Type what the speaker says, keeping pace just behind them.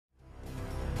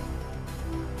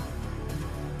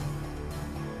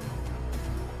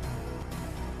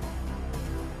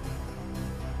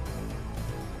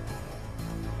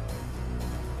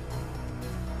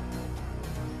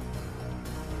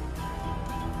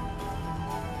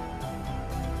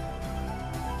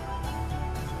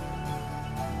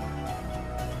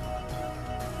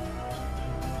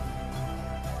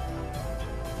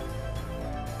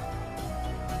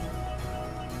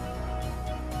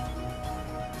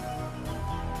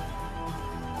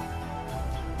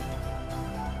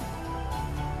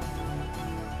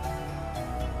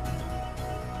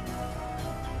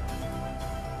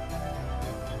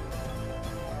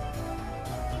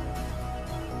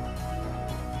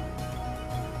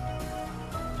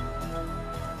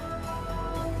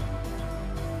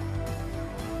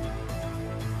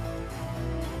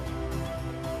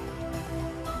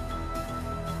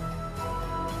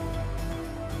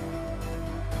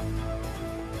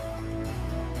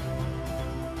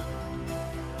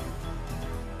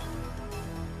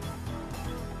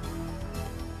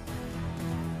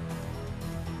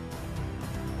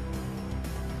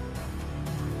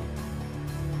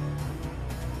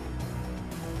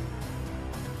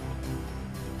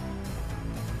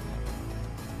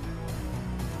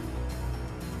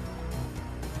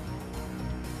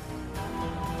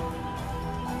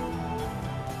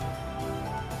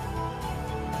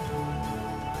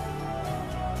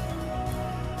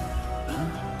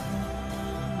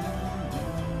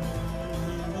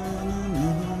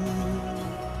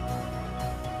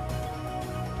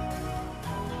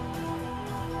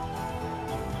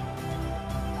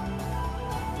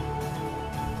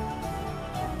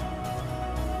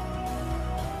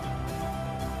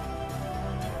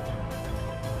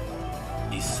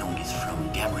This song is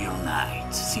from Gabriel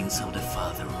Knight, Sins of the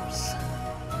Fathers.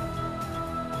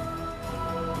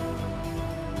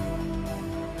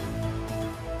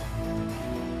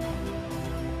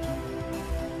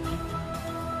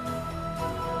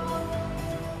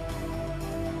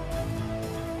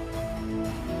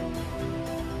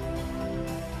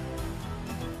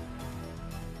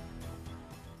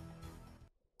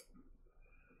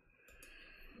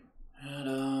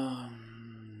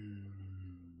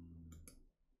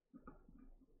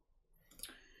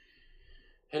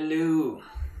 Hello.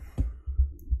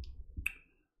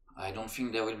 I don't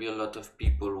think there will be a lot of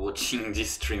people watching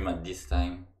this stream at this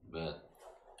time, but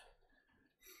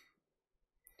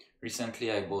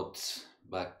recently I bought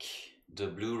back the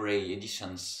Blu-ray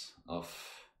editions of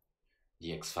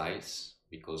the X-Files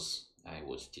because I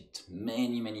watched it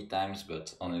many times,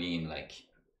 but only in like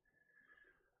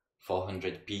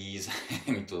 400p's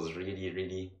and it was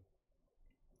really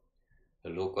a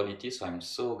low quality, so I'm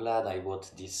so glad I bought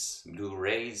these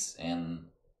Blu-rays. And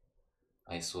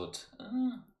I thought,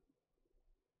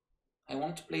 I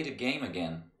want to play the game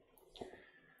again.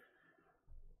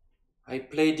 I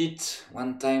played it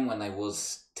one time when I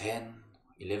was 10,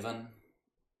 11,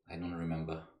 I don't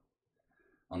remember,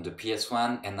 on the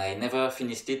PS1, and I never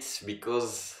finished it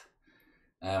because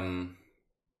well,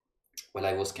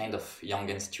 I was kind of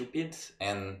young and stupid,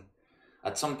 and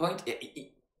at some point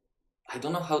I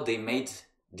don't know how they made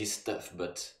this stuff,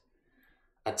 but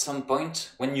at some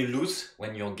point when you lose,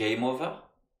 when you're game over,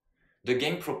 the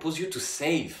game proposes you to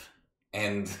save.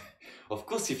 And of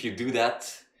course, if you do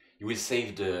that, you will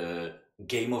save the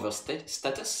game over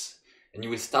status and you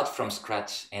will start from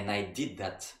scratch. And I did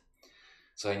that.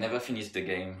 So I never finished the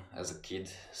game as a kid.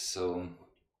 So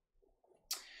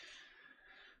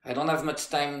I don't have much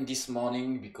time this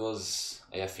morning because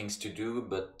I have things to do,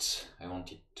 but I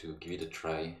wanted to give it a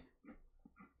try.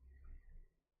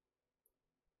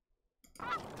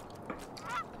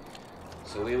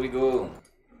 So here we go.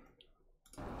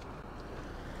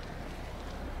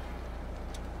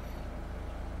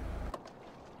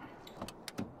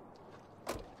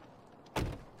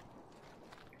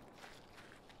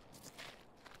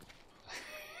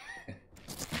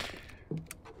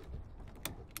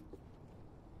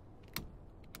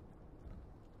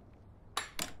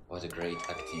 What a great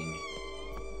acting.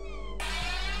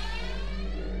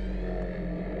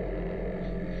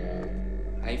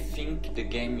 I think the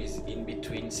game is in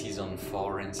between season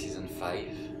 4 and season 5,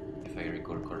 if I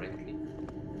recall correctly.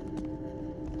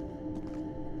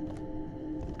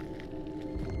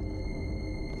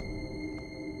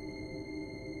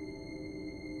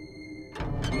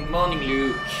 Good morning,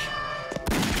 Luke.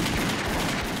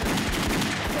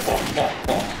 Oh my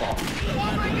God!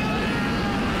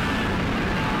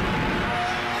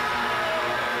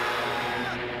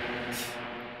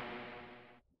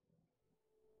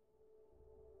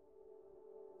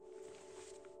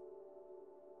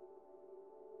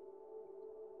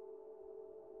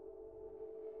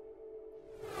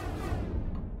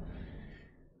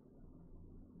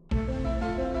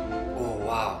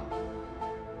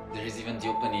 The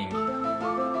opening.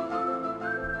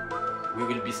 We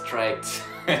will be striked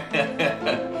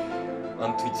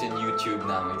on Twitch and YouTube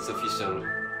now, it's official.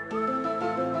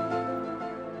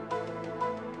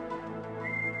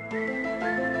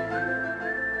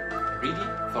 Really?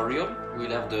 For real? We'll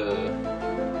have the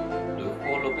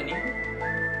whole opening?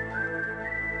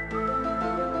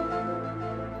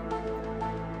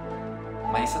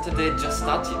 My Saturday just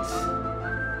started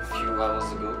a few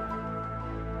hours ago.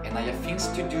 And I have things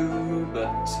to do,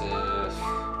 but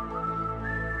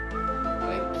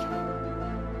like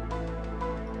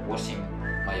washing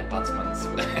my apartment.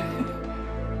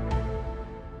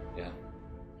 Yeah.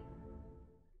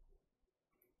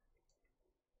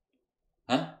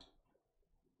 Huh?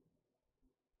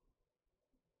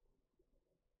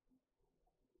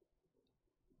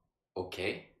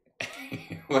 Okay.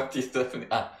 What is that?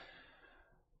 Ah.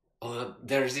 Oh,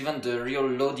 there's even the real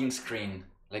loading screen.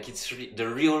 Like it's the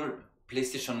real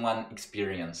PlayStation 1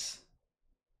 experience.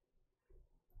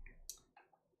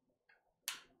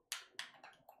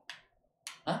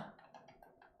 Huh?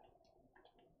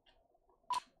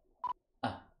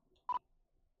 Ah.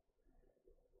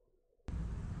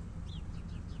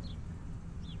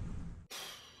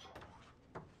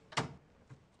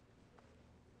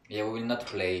 Yeah, we will not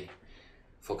play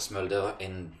Fox Mulder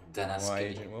and Dana Scully. Why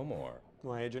Agent Wilmore?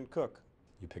 Why Agent Cook?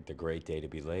 You picked a great day to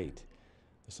be late.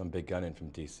 There's some big gun in from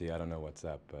DC. I don't know what's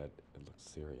up, but it looks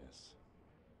serious.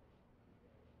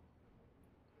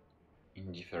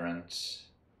 Indifferent,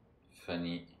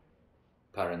 funny,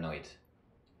 paranoid.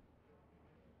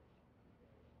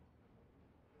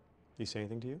 He say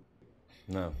anything to you?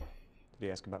 No. Did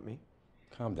he ask about me?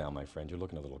 Calm down, my friend. You're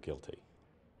looking a little guilty.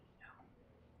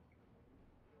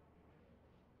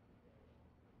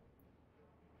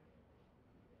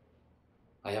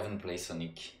 I haven't played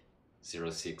Sonic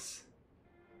 06.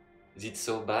 Is it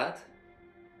so bad?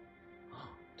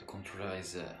 The controller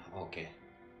is... okay.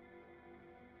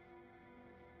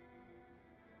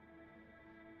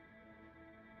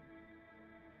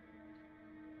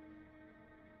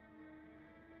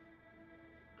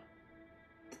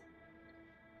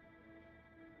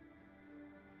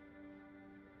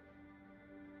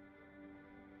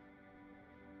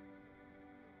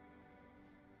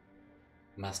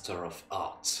 Master of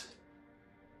Arts.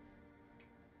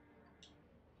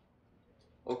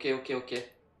 Okay.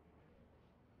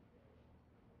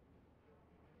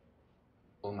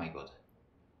 Oh my god.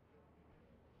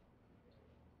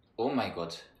 Oh my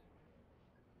god.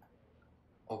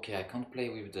 Okay, I can't play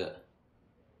with the...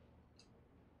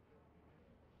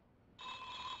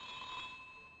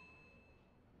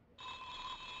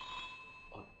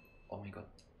 Oh my god.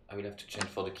 I will have to change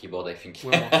for the keyboard, I think.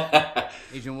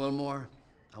 Agent Wilmore,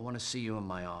 I want to see you in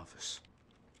my office.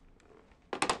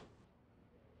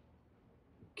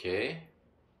 Okay.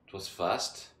 It was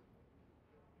fast.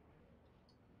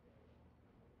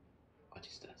 What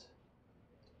is that?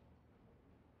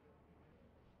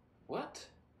 What?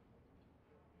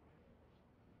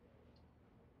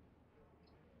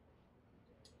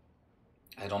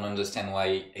 I don't understand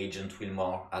why Agent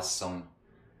Wilmore has some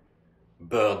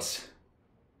birds,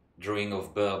 drawing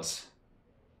of birds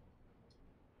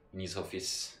in his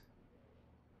office.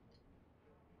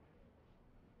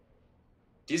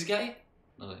 This guy?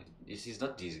 No, this is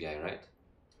not this guy, right?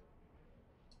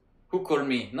 Who called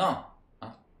me? No.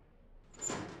 Huh?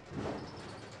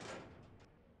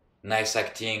 Nice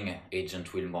acting,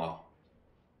 Agent Wilmore.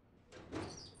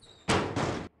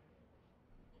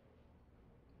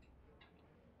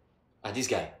 Ah, this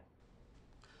guy.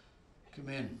 Come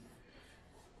in.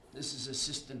 This is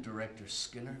Assistant Director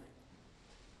Skinner.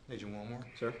 Agent Wilmore?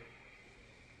 Sir?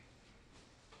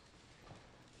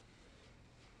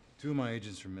 Two of my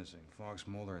agents are missing, Fox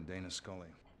Mulder and Dana Scully.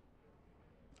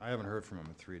 I haven't heard from them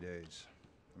in 3 days.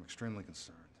 I'm extremely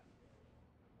concerned.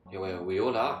 Yeah, well, we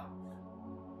all are.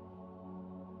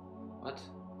 What?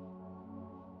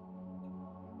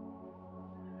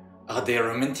 Are they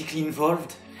romantically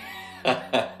involved?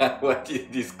 What is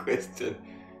this question?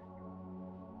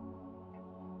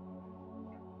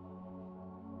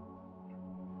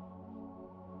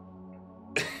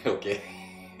 Okay,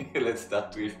 let's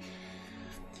start with...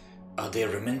 Are they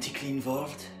romantically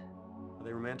involved? Are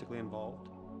they romantically involved?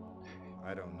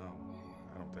 I don't know.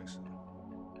 I don't think so.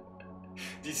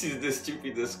 This is the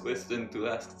stupidest question to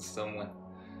ask to someone.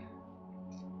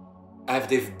 Have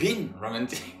they been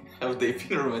romantic? Have they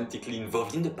been romantically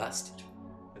involved in the past?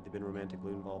 Have they been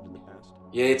romantically involved in the past?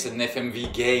 Yeah, it's an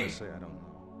FMV game. I say I don't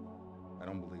know. I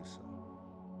don't believe so.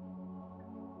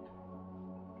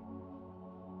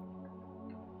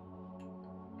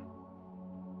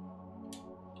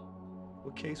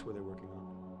 What case were they working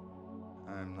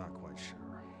on? I'm not quite sure.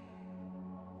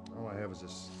 All I have is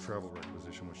this travel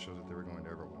requisition which shows that they were going to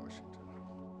Everett, Washington.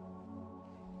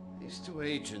 These two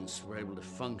agents were able to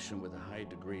function with a high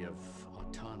degree of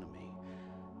autonomy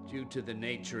due to the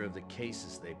nature of the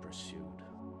cases they pursued.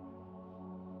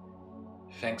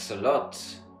 Thanks a lot,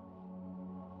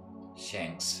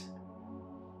 Shanks.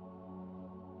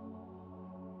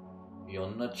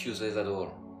 You're not useless at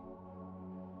all.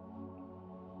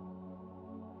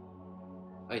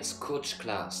 Oh, it's coach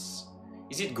class.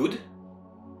 Is it good?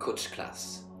 Coach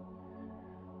class.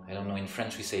 I don't know, in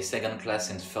French we say second class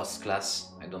and first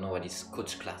class. I don't know what is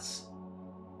coach class.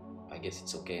 I guess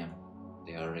it's okay.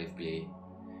 They are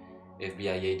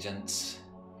FBI agents.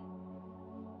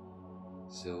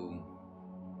 So,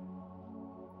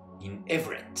 in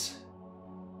Everett,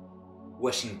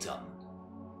 Washington.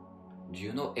 Do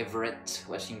you know Everett,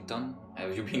 Washington?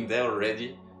 Have you been there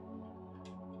already?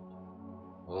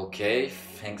 Okay,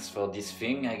 thanks for this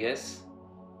thing, I guess.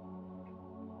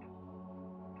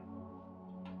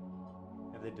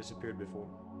 Have they disappeared before?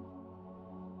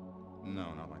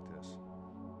 No, not like this.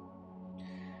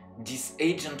 This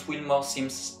Agent Wilmore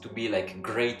seems to be like a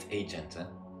great agent, eh?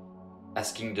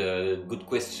 Asking the good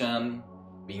question,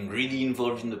 being really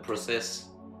involved in the process,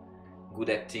 good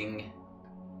acting,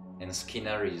 and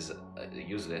Skinner is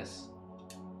useless.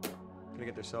 Can I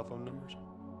get their cell phone numbers?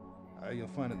 You'll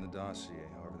find it in the dossier,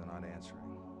 however, they're not answering.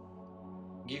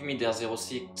 Give me their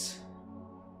 06.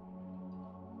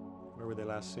 Where were they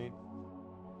last seen?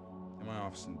 In my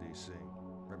office in D.C.,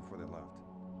 right before they left.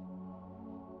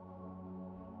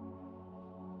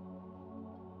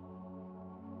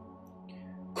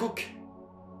 Cook.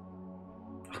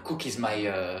 Cook is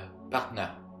my partner.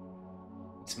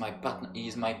 It's my partner. He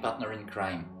is my partner in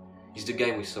crime. He's the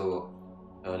guy we saw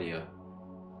earlier.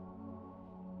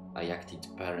 I acted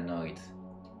paranoid.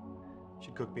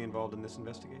 Should Cook be involved in this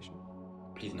investigation?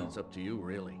 Please no. It's up to you,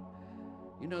 really.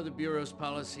 You know the Bureau's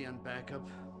policy on backup?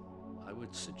 I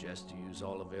would suggest you use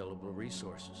all available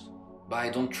resources. But I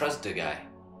don't trust the guy.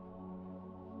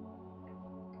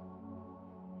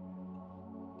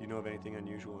 Do you know of anything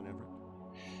unusual in Everett?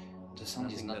 The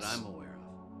sound is Nothing not... that I'm aware of.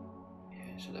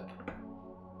 Yeah, shut up.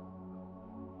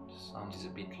 The sound is a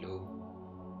bit low.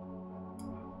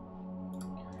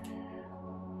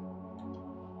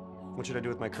 What should I do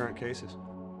with my current cases?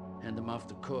 Hand them off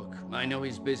to Cook. I know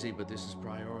he's busy, but this is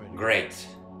priority. Great.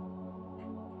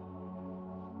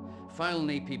 File an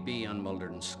APB on Mulder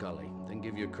and Scully, then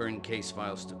give your current case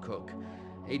files to Cook.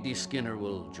 A.D. Skinner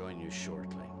will join you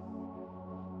shortly.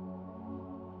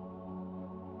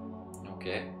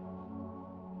 Okay.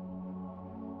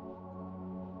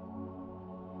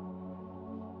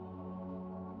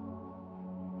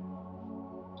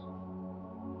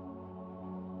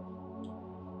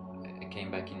 I came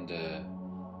back in the...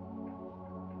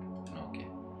 Okay.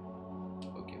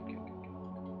 Okay.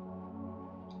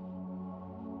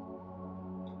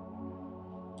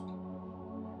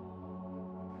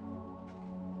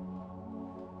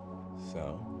 So,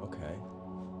 okay.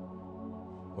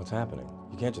 What's happening?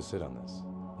 You can't just sit on this.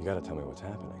 You gotta tell me what's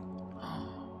happening.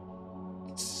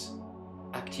 It's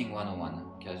acting 101.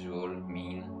 Casual,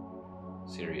 mean,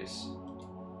 serious.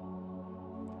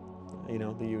 You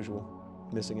know, the usual.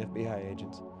 Missing FBI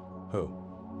agents. Who?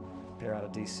 Pair out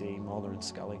of DC, Mulder and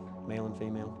Scully. Male and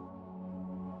female.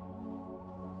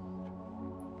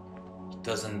 He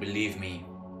doesn't believe me.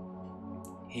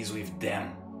 He's with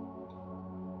them.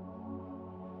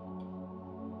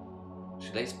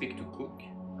 Should I speak to Cook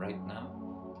right now?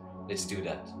 Let's do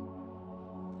that.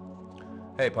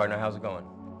 Hey, partner, how's it going?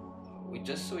 We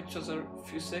just saw each other a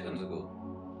few seconds ago.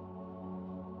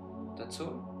 That's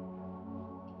all.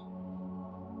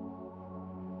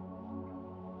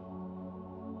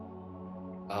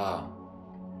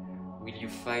 Will you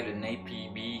file an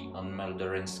APB on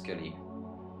Mulder and Scully?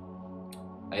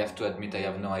 I have to admit I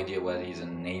have no idea what is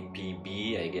an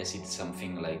APB. I guess it's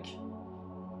something like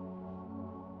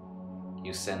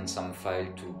you send some file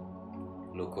to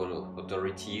local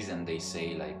authorities and they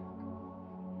say like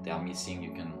they are missing,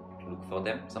 you can look for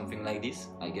them. Something like this,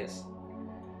 I guess.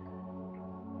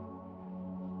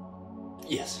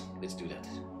 Yes, let's do that.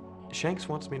 Shanks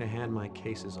wants me to hand my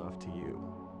cases off to you.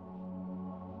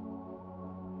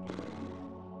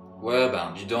 Ouais,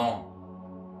 ben, dis donc.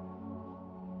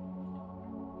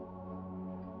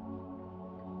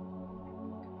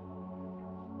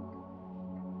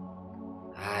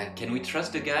 Can we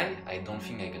trust the guy? I don't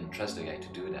think I can trust the guy to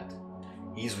do that.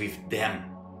 He's with them.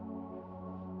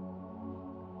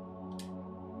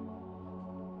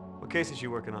 What cases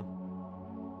you working on?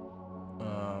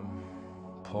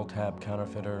 Pull tab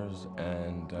counterfeiters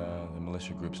and the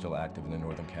militia group still active in the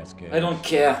Northern Cascades. I don't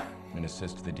care. And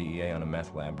assist the DEA on a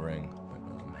meth lab ring. But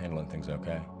I'm handling things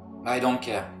okay. I don't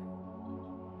care.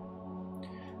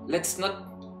 Let's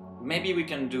not... Maybe we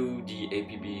can do the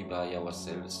APB by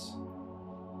ourselves.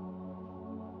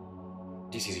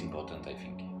 This is important, I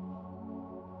think.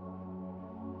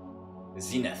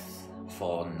 Zenith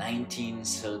for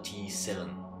 1937.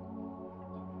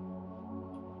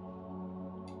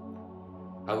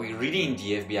 Are we really in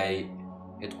the FBI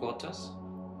headquarters?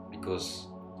 Because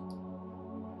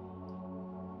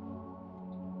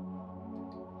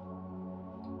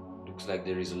looks like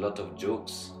there is a lot of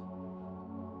jokes.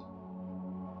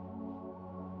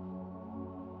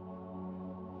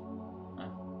 Huh?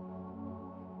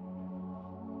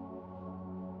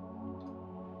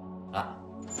 Ah.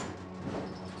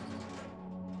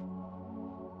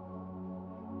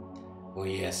 Oh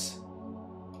yes.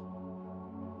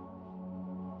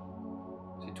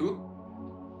 C'est tout?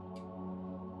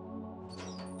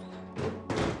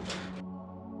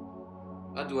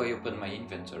 How do I open my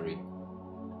inventory?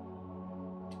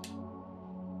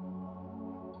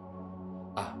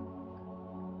 Ah.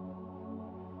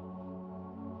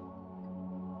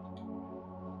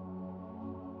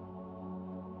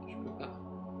 Je peux pas.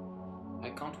 I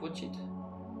can't watch it.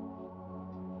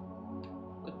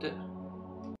 What the?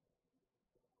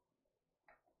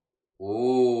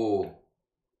 Oh.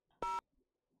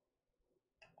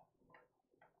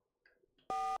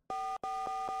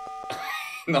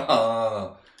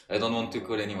 No, I don't want to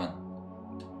call anyone.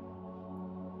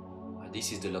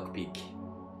 This is the lockpick.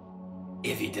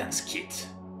 Evidence kit.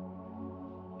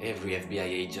 Every FBI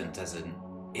agent has an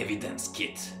evidence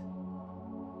kit.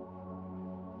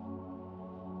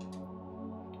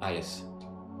 Ah, yes.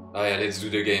 Oh yeah, let's do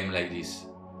the game like this.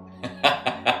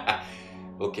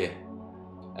 Okay.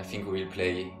 I think we will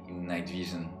play in night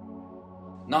vision.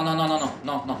 No, no, no, no, no,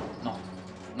 no, no, no.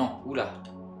 No, Ula.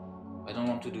 I don't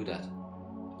want to do that.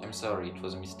 I'm sorry, it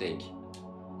was a mistake.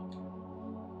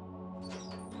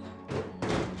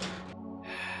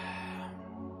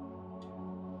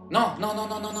 No, no, no,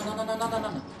 no, no, no, no, no, no, no, no,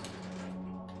 no.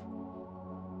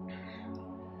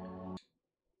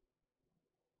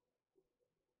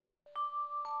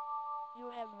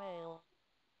 You have mail.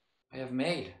 I have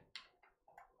mail.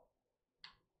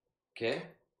 Okay.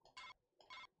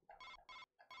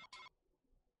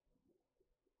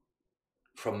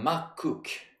 From Mark Cook.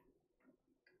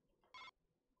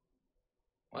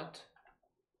 What?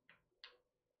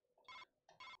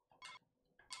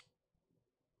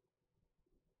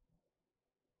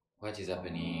 What is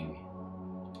happening?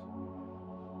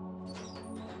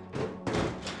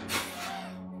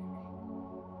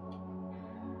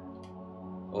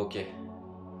 Okay.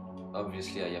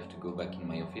 Obviously, I have to go back in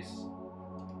my office.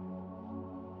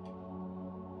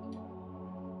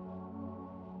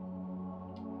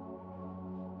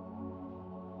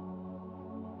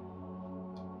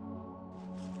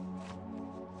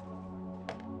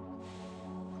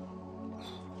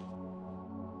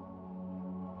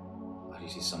 Oh,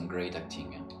 this is some great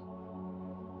acting.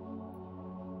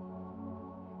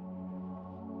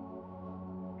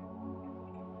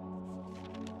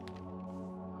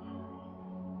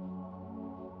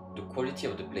 The quality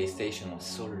of the PlayStation was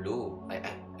so low,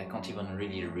 I can't even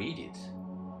really read it.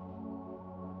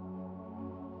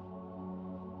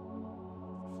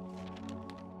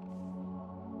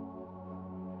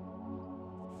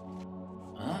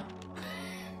 Huh?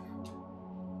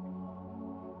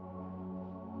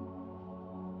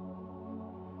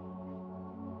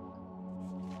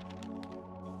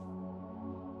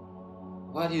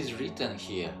 What is written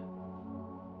here?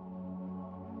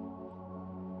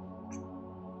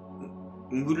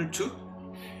 Multu?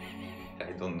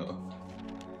 I don't know.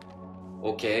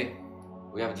 Okay,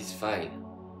 we have this file.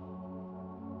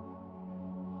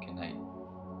 Can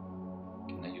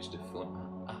I use the phone?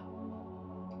 Ah.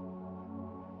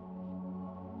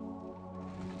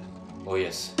 Oh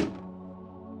yes.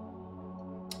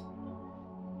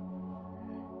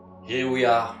 Here we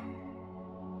are.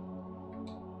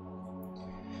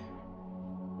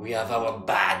 We have our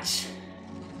badge.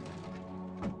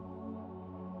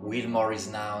 Wilmore is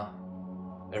now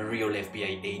a real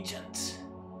FBI agent.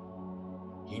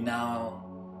 He now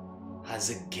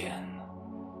has a gun.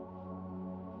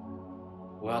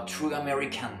 We are true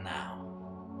American now.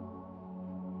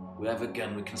 We have a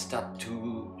gun, we can start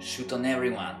to shoot on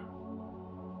everyone.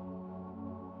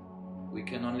 We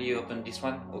can only open this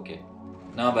one? Okay.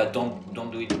 No, but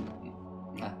don't do it.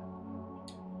 Nah.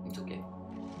 It's okay.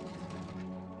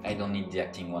 I don't need the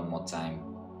acting one more time.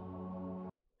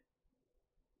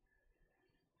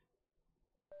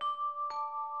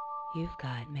 You've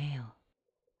got mail.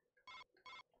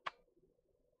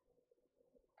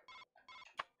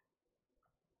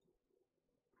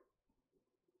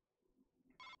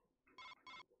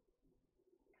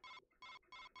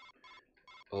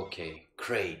 Okay,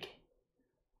 Craig.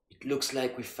 It looks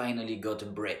like we finally got a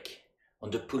break on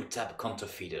the pull tab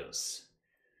counterfeiters.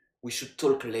 We should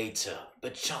talk later,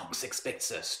 but Chunks expects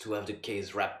us to have the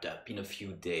case wrapped up in a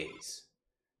few days.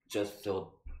 Just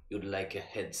thought you'd like a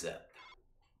heads up.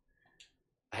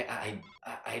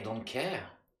 I don't care.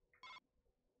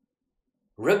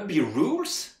 Rugby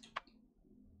rules?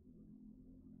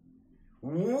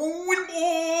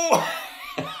 Wilmore!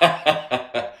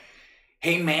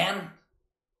 Hey man,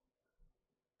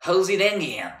 how's it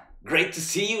hanging? Great to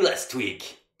see you last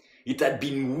week. It had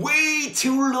been way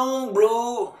too long,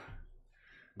 bro.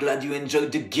 Glad you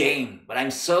enjoyed the game, but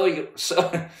I'm sorry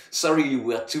you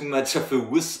were too much of a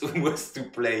wuss to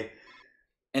play.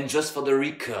 And just for the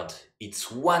record, it's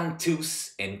 1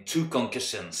 tooth and 2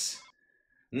 concussions,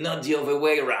 not the other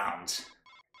way around.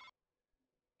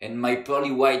 And my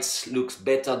pearly whites looks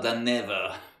better than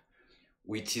ever,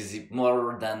 which is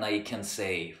more than I can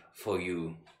say for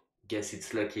you. Guess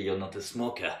it's lucky you're not a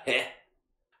smoker, eh?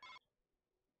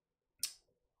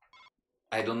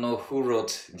 I don't know who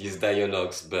wrote these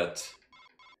dialogues, but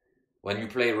when you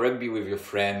play rugby with your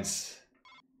friends,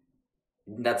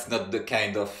 that's not the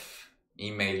kind of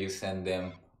email you send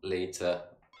them later.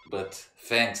 But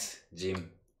thanks,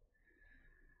 Jim.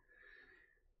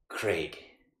 Craig,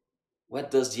 what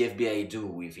does the FBI do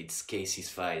with its cases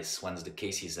files once the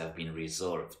cases have been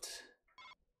resolved?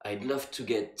 I'd love to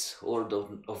get hold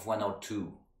of 1 or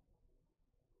 2.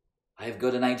 I've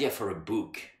got an idea for a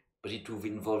book. but it would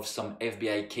involve some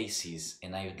FBI cases,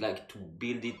 and I would like to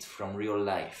build it from real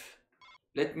life.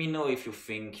 Let me know if you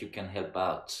think you can help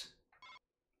out.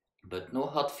 But no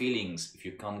hard feelings if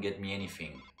you can't get me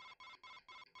anything.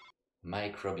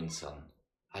 Mike Robinson.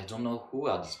 I don't know who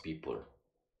are these people.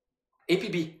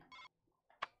 APB!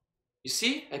 You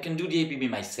see, I can do the APB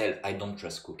myself. I don't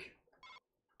trust Cook.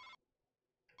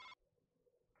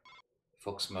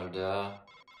 Fox Mulder.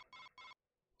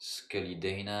 Scully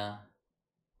Dana.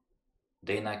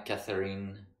 Dana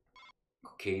Catherine.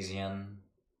 Caucasian.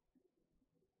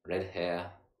 Red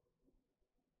hair.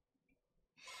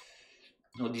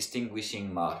 No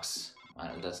distinguishing marks.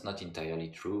 Well, that's not entirely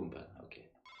true, but okay.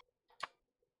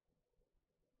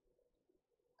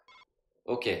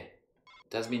 Okay,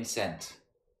 it has been sent.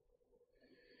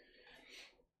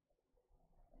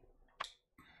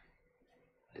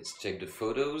 Let's check the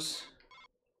photos.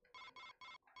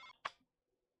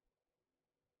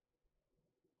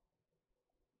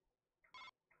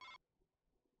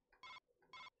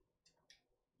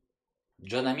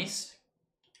 John Amis?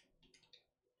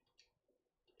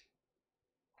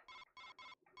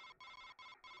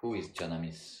 Who is John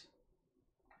Amis?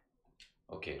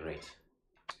 Okay, great.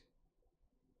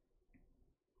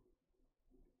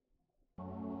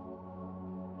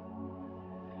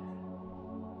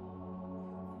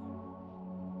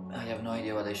 I have no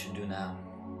idea what I should do now.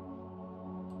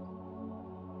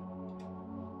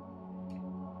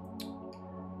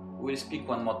 We'll speak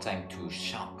one more time to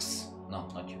Shanks. No,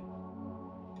 not you.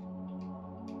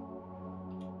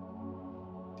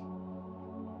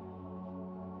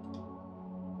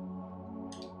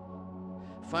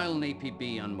 File an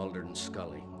APB on Mulder and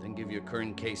Scully, then give your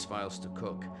current case files to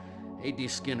Cook. A.D.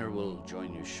 Skinner will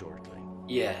join you shortly.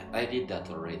 Yeah, I did that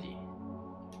already.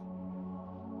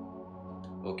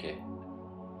 Okay.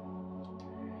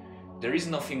 There is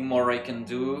nothing more I can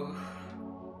do,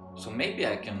 so maybe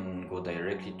I can go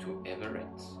directly to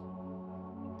Everett.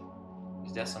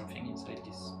 Is there something inside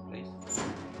this place?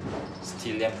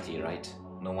 Still empty, right?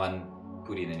 No one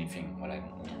put in anything while I'm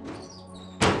here.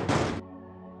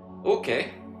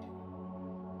 Okay.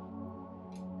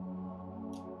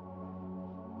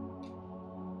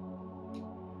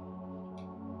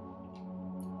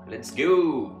 Let's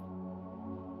go!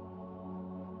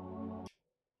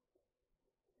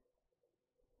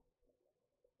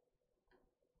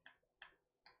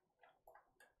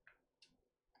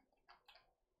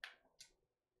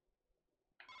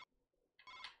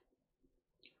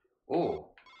 Oh.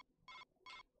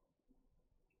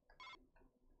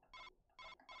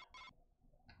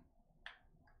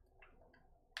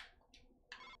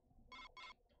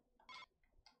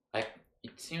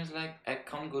 It seems like I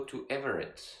can't go to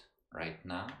Everett right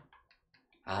now.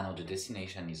 Ah no, the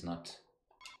destination is not.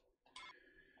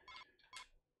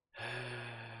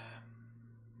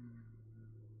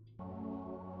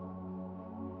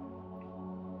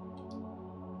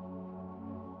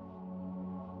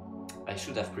 I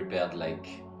should have prepared like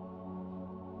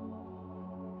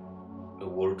a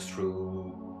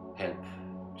walkthrough help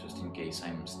just in case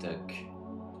I'm stuck,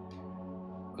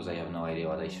 because I have no idea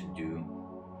what I should do.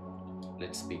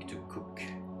 Let's speak to Cook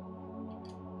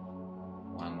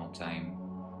one more time.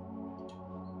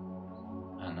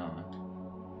 I know.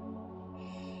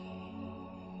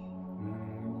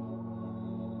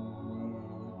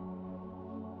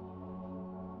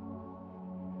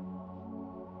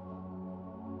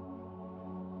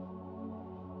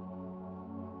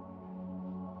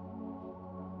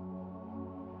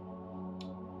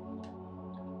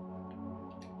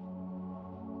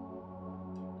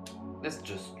 Let's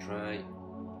just try.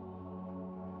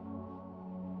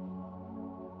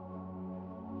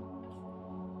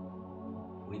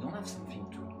 We don't have something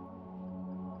to.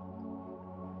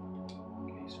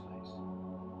 Okay, so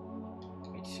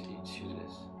it's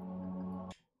useless.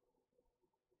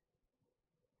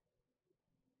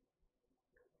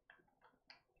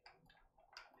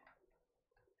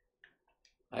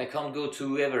 I can't go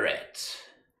to Everett.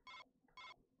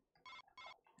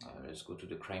 Let's go to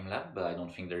the crime lab, but I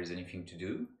don't think there is anything to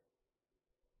do.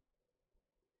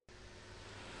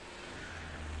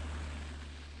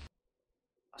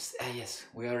 Ah yes,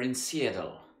 we are in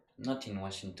Seattle, not in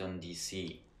Washington,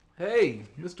 D.C. Hey,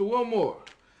 Mr. Wilmore.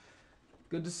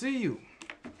 Good to see you.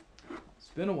 It's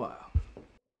been a while.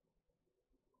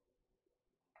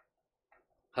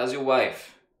 How's your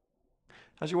wife?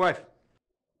 How's your wife?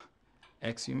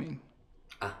 Ex, you mean?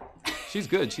 Ah. She's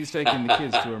good. She's taking the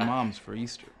kids to her mom's for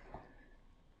Easter.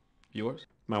 Yours?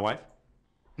 My wife?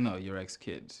 No, your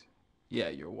ex-kids. Yeah,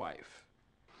 your wife.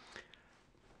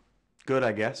 Good,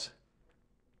 I guess.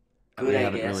 Good, We I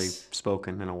haven't guess. really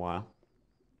spoken in a while.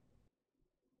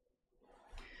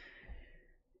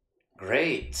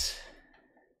 Great.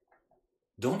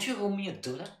 Don't you owe me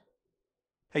 $1?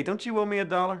 Hey, don't you owe me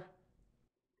 $1?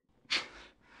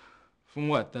 From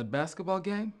what, that basketball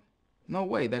game? No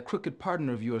way, that crooked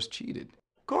partner of yours cheated.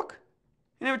 Cook?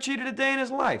 He never cheated a day in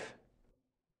his life.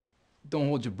 Don't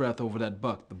hold your breath over that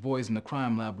buck. The boys in the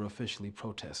crime lab are officially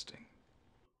protesting.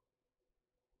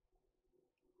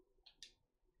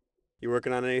 You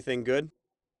working on anything good?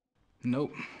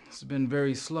 Nope, it's been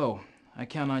very slow. I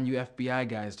count on you FBI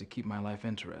guys to keep my life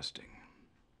interesting.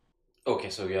 Okay,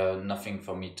 so you have nothing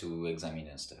for me to examine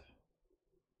and stuff.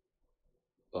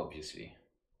 Obviously.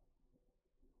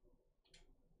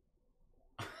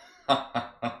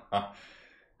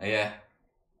 Yeah.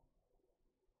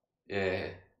 Yeah.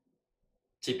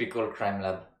 Typical crime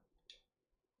lab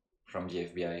from the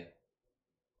FBI.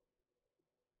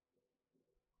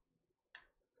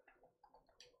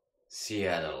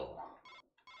 Seattle.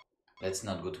 Let's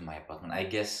not go to my apartment. I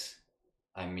guess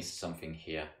I missed something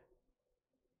here.